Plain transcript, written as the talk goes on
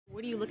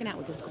What are you looking at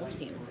with this Colts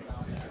team?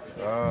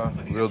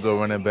 Real good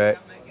running back.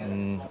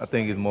 I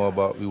think it's more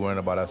about we worrying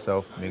about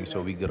ourselves, making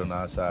sure we get on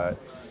our side,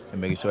 and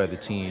making sure as a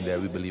team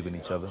that we believe in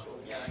each other.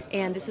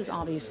 And this is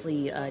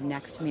obviously a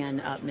next man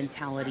up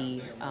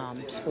mentality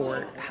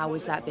sport. How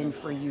has that been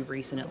for you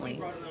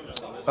recently?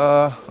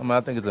 I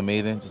think it's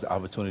amazing. Just an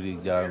opportunity.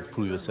 You gotta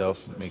prove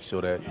yourself, make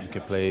sure that you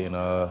can play, and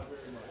I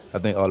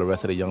think all the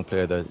rest of the young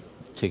players are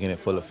taking it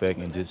full effect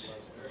and just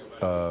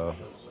uh,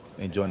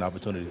 enjoying the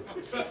opportunity.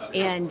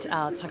 And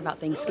let's talk about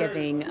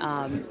Thanksgiving.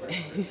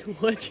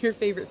 What's your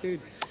favorite food?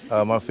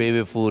 My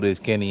favorite food is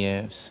candy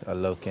yams. I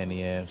love candy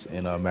yams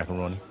and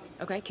macaroni.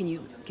 Okay, can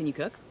you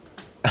cook?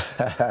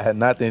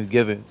 Not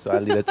Thanksgiving, so I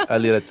leave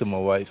that to my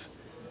wife.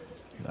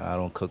 No, I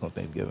don't cook on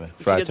Thanksgiving.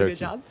 She Fried does a good turkey.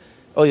 job.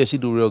 Oh yeah, she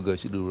do real good.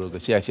 She do real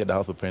good. She actually at the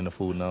house preparing the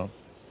food now.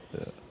 Yeah.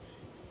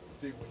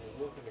 Steve, when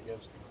you're working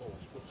against the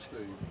Colts, what's the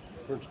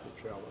principal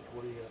challenge?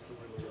 What do you have to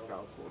really look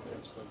out for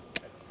against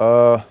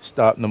them?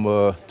 Stop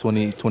number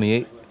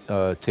 28.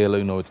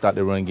 Taylor, start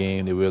the run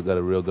game. They got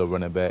a real good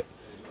running back,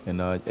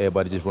 and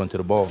everybody just run to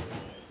the ball.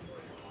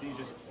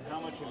 How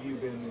much have you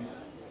been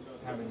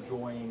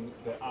enjoying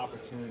the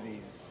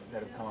opportunities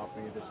that have come up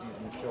for you this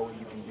season to show what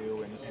you can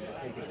do and to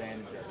take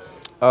advantage of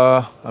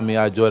it?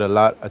 I enjoyed it a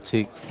lot.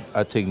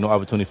 I take no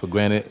opportunity for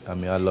granted.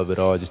 I love it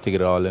all. Just take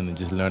it all in and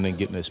just learning,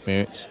 getting the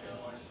experience.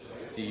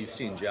 You've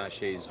seen Josh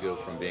Hayes go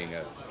from being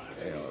a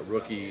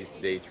rookie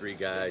day three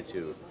guy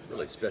to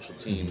really special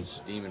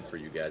teams demon for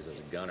you guys as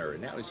a gunner,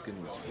 and now he's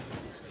getting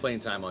playing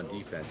time on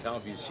defense. How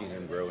have you seen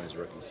him grow in his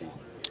rookie season?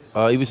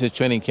 Even since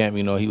training camp,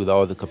 he was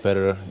always a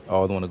competitor,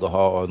 always want to go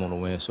hard, always want to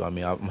win. So, I'm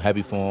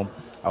happy for him.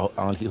 I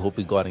honestly hope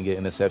he go out and get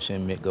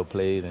interception, make good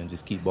plays, and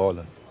just keep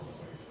balling.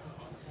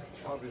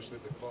 Obviously,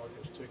 the clock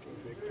is ticking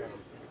big time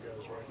for you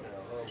guys right now.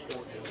 How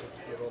important is it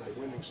to get on the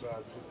winning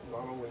side,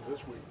 not only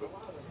this week, but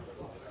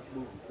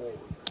moving forward?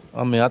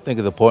 I think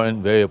it's important,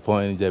 very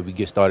important that we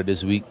get started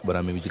this week.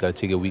 But, we just got to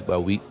take it week by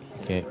week.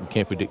 We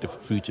can't predict the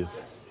future.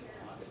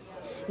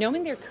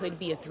 Knowing there could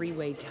be a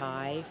three-way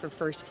tie for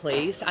first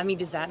place,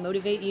 does that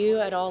motivate you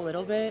at all a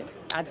little bit?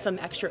 Add some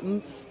extra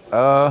oomph?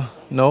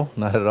 No,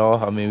 not at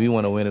all. We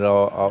want to win it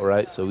all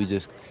outright, so we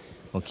just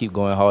gonna keep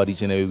going hard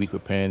each and every week,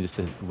 preparing just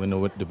to win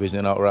the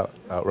division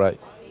outright.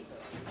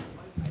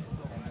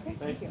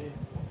 Thank you.